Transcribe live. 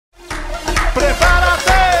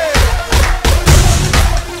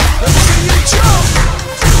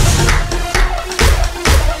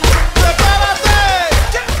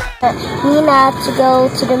Nina to go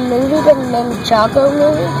to the movie, the Ninjago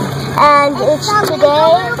movie, and it's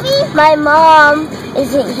today. My mom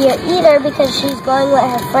isn't here either because she's going with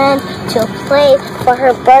her friend to play for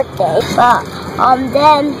her birthday. But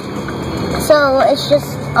so it's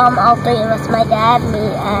just all three of us, my dad, me,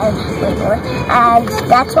 and Wavealyn, and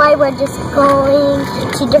that's why we're just going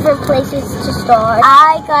to different places to start.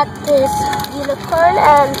 I got this unicorn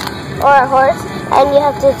or a horse, and you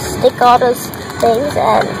have to stick all those things,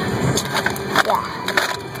 and yeah,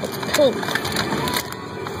 it's pink.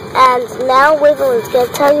 And now Wavealyn's gonna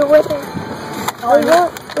tell you what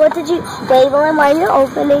did you, Wavealyn, why are you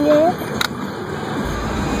opening it?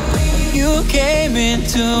 You came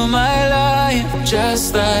into my life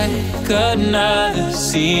just like another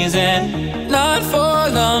season. Not for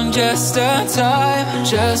long, just a time,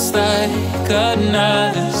 just like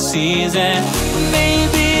another season.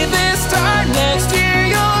 Maybe this time next year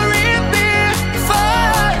you'll reappear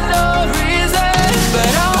for no reason.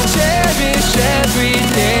 But I'll cherish every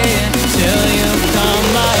day until you come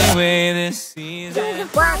my way this season.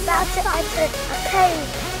 We're about to enter a cave.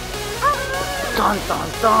 Dun dun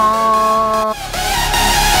dun!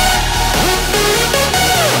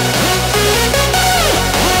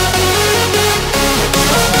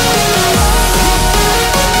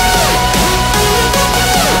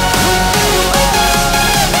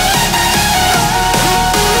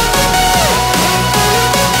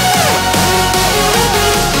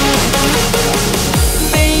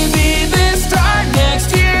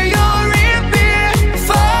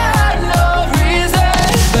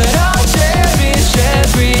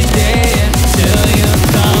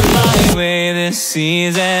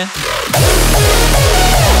 Season.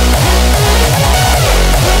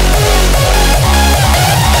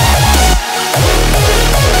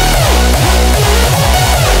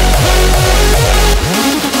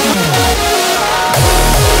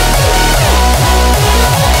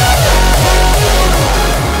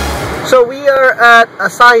 So we are at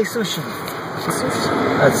Asahi Sushi.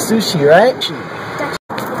 That's sushi, right?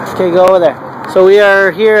 Okay, go over there. So we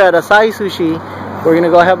are here at Asahi Sushi. We're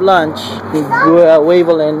gonna go have lunch with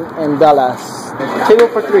Wavealyn and Bella. Table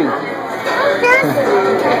for 3.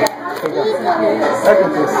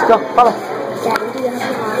 Let's go, follow.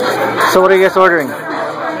 So what are you guys ordering?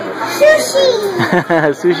 Sushi!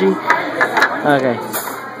 Sushi? Okay. I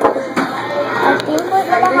think we're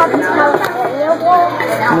gonna have this California roll.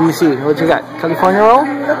 Let me see, what you got? California roll?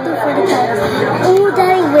 I'm looking for the type. Oh,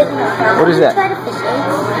 Daddy, wait. What is that? Try the fish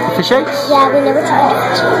eggs. Fish eggs? Yeah, we never tried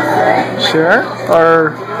fish eggs. Sure.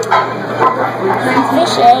 Or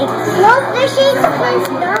fish eggs. No fish eggs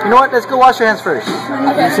first. No. you know what? Let's go wash your hands first.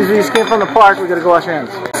 Okay. Since we just came from the park, we gotta go wash your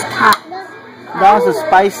hands. That one's a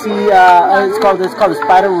spicy. It's called a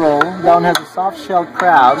spider roll. That one has a soft shell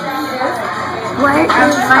crab. What is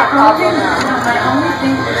my only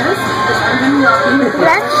thing is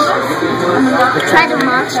let's try the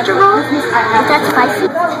monster roll. Is that spicy?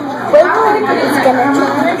 Wavealyn is gonna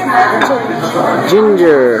try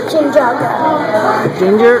Ginger.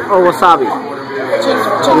 Ginger or wasabi?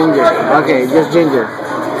 Ginger. Okay, just ginger.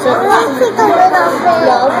 So let's take a little thing.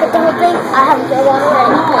 No, put the whole thing. I have to go on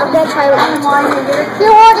already. I'm gonna try one. You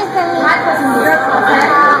hold it for me.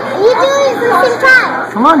 You do it at the same time.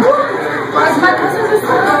 Come on. What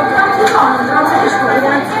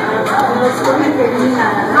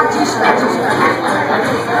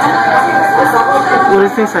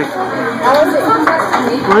does it taste like?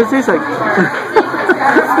 What does it taste like?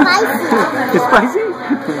 Spicy. It's spicy?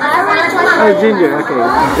 Oh, ginger, okay.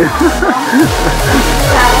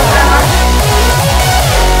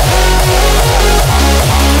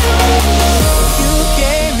 You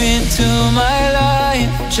came into my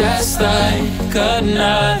life just like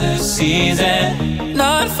another season.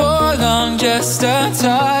 Not for long, just a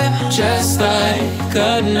time, just like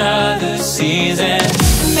another season.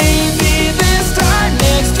 Maybe this time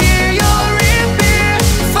next year you'll reappear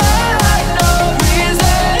for no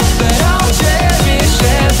reason. But I'll cherish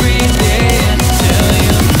every day until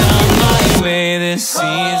you come my way this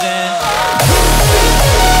season.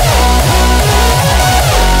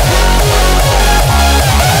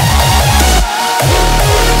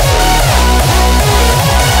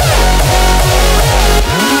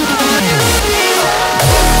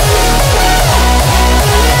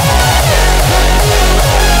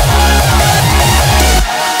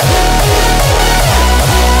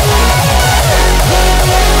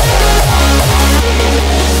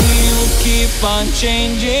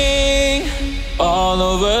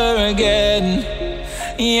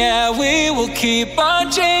 yeah, we will keep on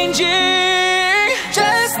changing,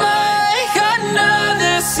 just like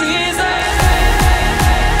another season.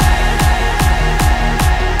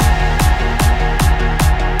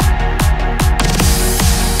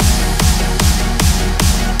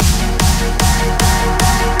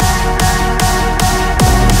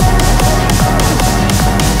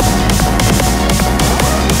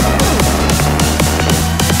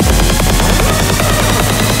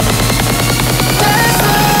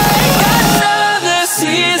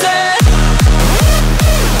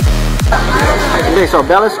 Okay, so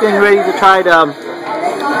Bella's getting ready to try the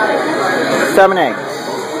salmon eggs.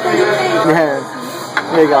 Yeah,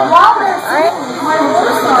 there you go.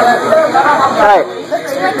 Try it.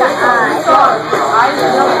 Looks like an eye.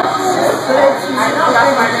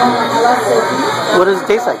 What does it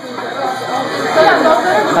taste like?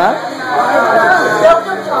 Huh?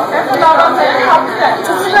 It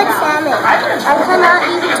tastes like salmon. I cannot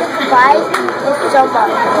even take a bite. It's so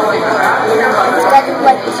good. It's getting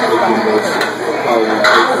like this.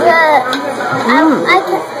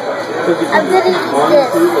 I'm gonna eat this.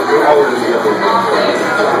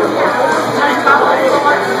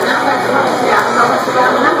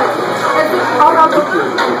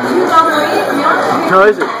 How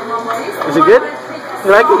is it? Is it good? You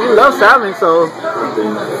like it? You love salmon, so.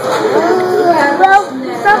 Well,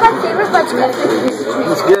 it's not my favorite, but it's good.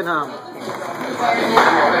 It's good, huh?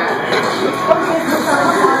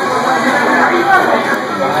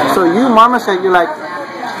 So you, Mama said you like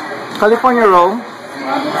California roll,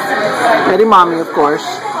 edamame, of course,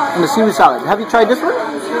 and the seaweed salad. Have you tried this one?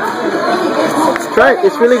 Try it.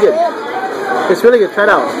 It's really good. It's really good. Try it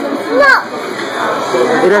out. No.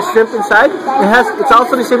 It has shrimp inside. It's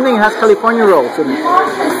also the same thing. It has California rolls in it. It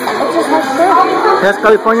just has shrimp. It has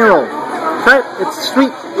California roll. Try it. It's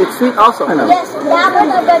sweet. It's sweet also. I know. Yes, that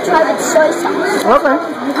one I'm gonna try with soy sauce. Okay.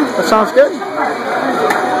 That sounds good.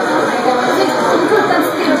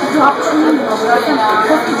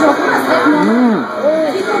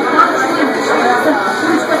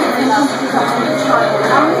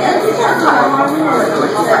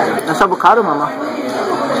 That's avocado, Mama.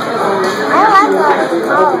 I like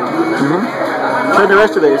avocado. Try the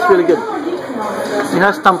rest of it. It's really good. It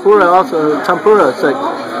has tempura also. Tempura. It's like. I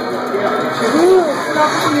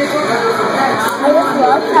just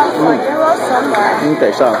love California roll so much.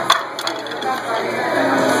 Okay, so.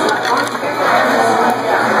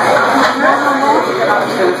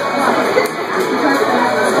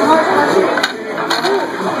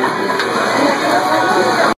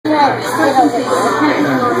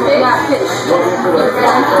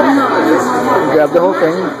 Grab the whole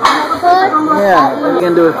thing. Yeah, you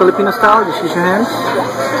can do it Filipino style. Just use your hands.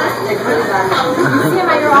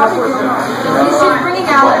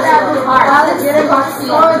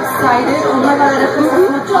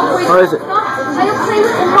 How is it?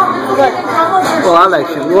 Well, I like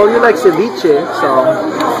ceviche. Well, you like ceviche, so.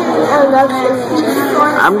 I love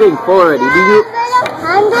ceviche. I'm getting full already. Do you?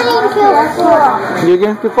 I'm getting too full. You're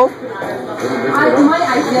getting too full?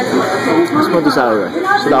 Let's put this out of here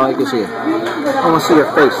so that I can see it. I want to see your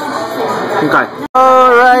face. Okay.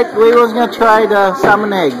 Alright, Wavealyn's gonna try the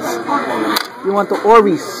salmon eggs. You want the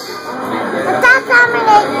Orbeez? It's not salmon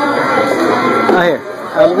egg. Oh, here.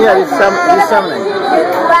 Yeah, it's salmon egg. You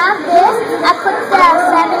grab this, I put the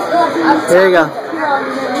salmon egg on top. There you go.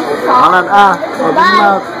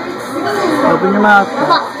 Open your mouth. Open your mouth.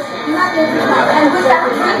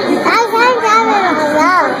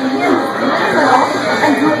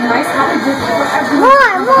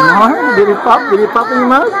 More? Did it pop? Did it pop in your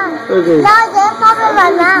mouth? Okay. No, it didn't pop in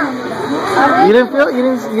my mouth. You didn't feel? You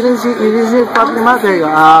didn't see it pop in your mouth? There you go.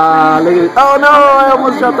 Look at it. Oh no! I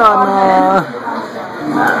almost dropped out.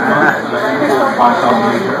 No.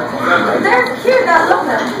 They're cute. I love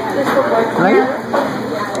them. Right?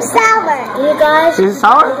 Sour. You guys. Is it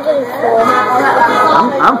sour? I'm getting full.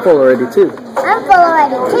 I'm full already too. I'm full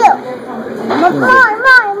already too. More.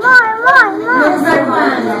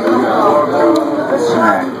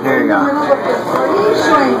 Alright, there you go.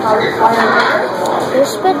 Your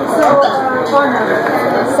spit sour.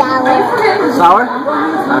 Sour?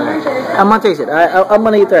 Okay. I'm gonna taste it. I'm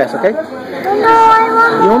gonna eat the rest, okay? No, I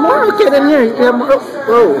want. You want more? Okay, then here. You have more.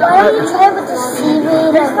 Whoa. Why don't you try with the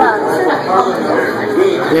seaweed and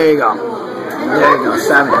There you go. There you go.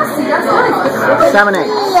 Salmon. Salmon eggs.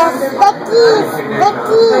 Yes, Becky.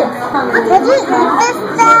 Did you eat this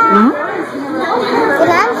thing? And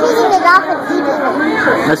I'm taking it off and eating it.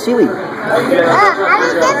 The seaweed. I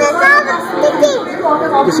didn't get this off. It's sticky.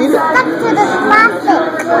 You see that? Stuck to the plastic.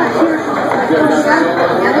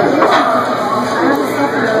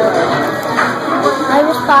 I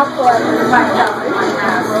just popcorn.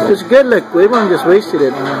 It's good. Look, Wavealyn just wasted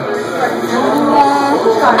it.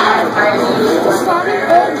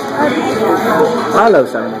 I love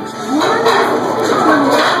salmon eggs.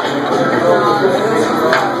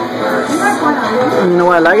 You know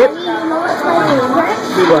why I like it?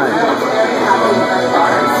 Why?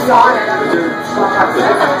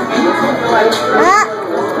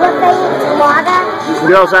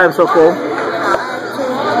 Girls, I am so full.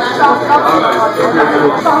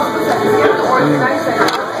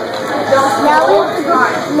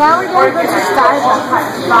 Now we're going to go to Starbucks.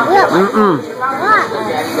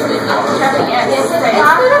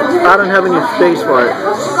 I don't have any space for it.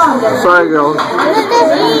 Sorry, girls.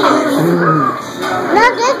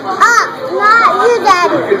 Not you,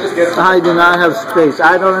 Daddy. I do not have space.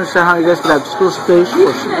 I don't understand how you guys could have school space.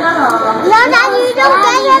 No, Daddy, you don't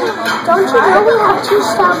get any. Don't you know we have 2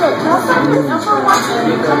 Starbucks?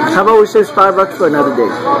 How about we save Starbucks for another day?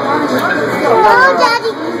 No,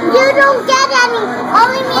 Daddy, you don't get any.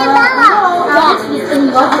 Only me and Bella.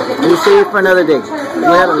 We save it for another day. We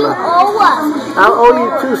have a lot. I'll owe you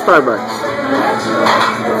 2 Starbucks.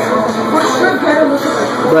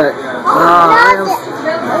 But I am.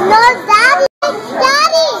 No, Daddy,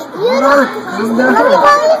 you don't. Let me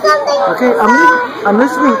tell you something. Okay, I'm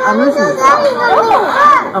listening.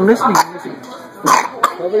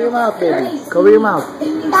 Cover your mouth, baby. Cover your mouth.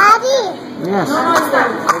 Daddy. Yes.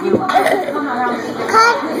 We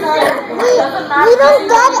don't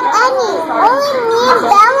get any. Only me and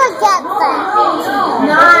Bella get them.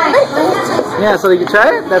 Yeah, so you can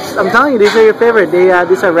try it. I'm telling you, these are your favorite.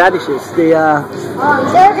 These are radishes. They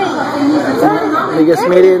just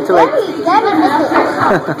made it into like.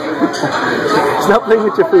 Stop playing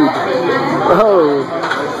with your food. Oh.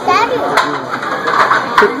 Daddy.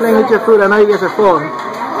 Quit playing with your food. I know you guys are full.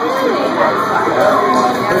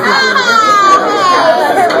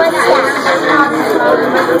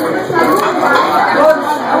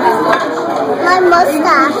 My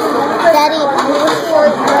mustache, Daddy.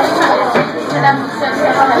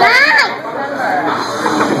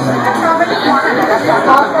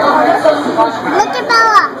 Look at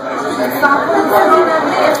Bella.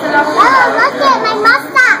 Bella, look at my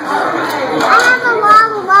mustache. I have a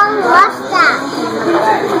long mustache.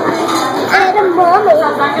 And a mommy.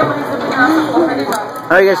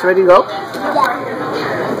 Are you guys ready to go?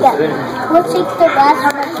 Yeah. We'll take the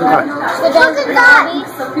rest. Alright. So Daddy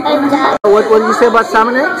and Daddy. What did you say about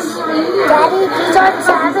salmon eggs? Daddy, these aren't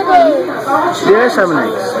salmon eggs. They are salmon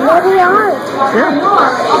eggs. No, they aren't. Yeah. No,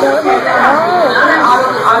 they aren't.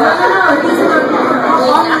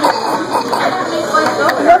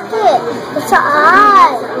 Look it. It's an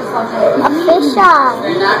eye. A fish eye.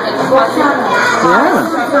 Yeah. I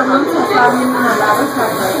can't eat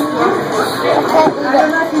it.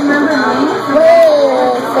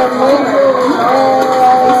 Wait for me.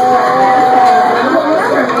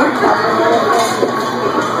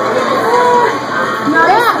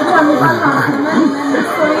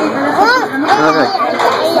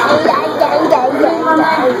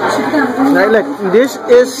 Now look, this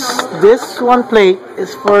one plate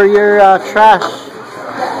is for your trash.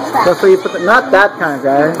 That's where you put not that kind,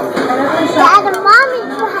 guys. Dad and Mommy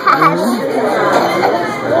trash.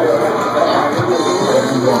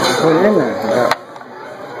 Put it in there.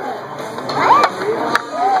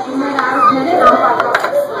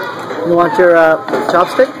 You want your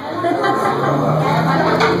chopstick?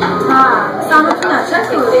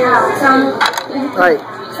 Alright,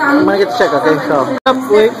 I'm gonna get the check, okay? So,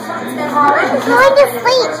 wait. I'm going to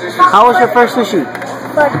sleep. How was your first sushi?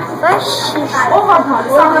 But first, I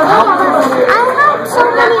had so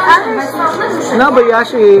many others. No, but you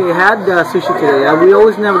actually had sushi today. We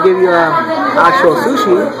always never give you actual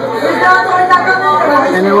sushi.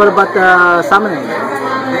 And then what about the salmon egg?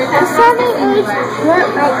 The salmon eggs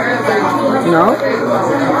weren't right. No?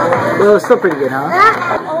 Well, it was still pretty good, huh? That's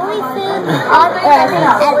the only thing on earth, and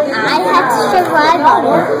I had to survive on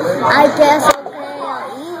it. I guess okay,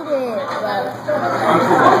 I'll eat it, but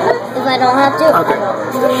if I don't have to. Okay.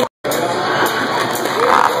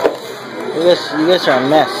 You guys are a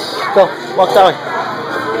mess. Go, walk that way.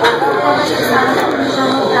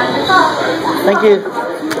 Thank you.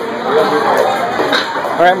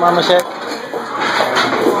 Alright, Mama said.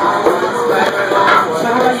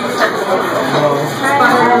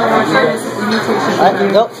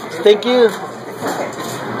 Alright, go. Thank you. Thank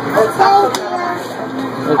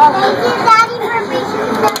you, Daddy, for bringing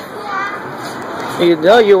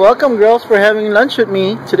me. You're welcome, girls, for having lunch with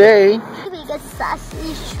me today. We got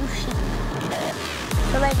Asahi Sushi.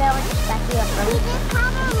 So right now we're just backing up. We just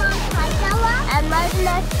have a long Bella. And right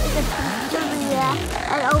next is a pizzeria.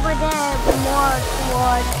 And over there, more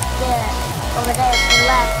towards there. over there to the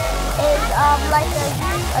left is like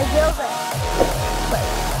a yogurt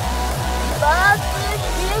place.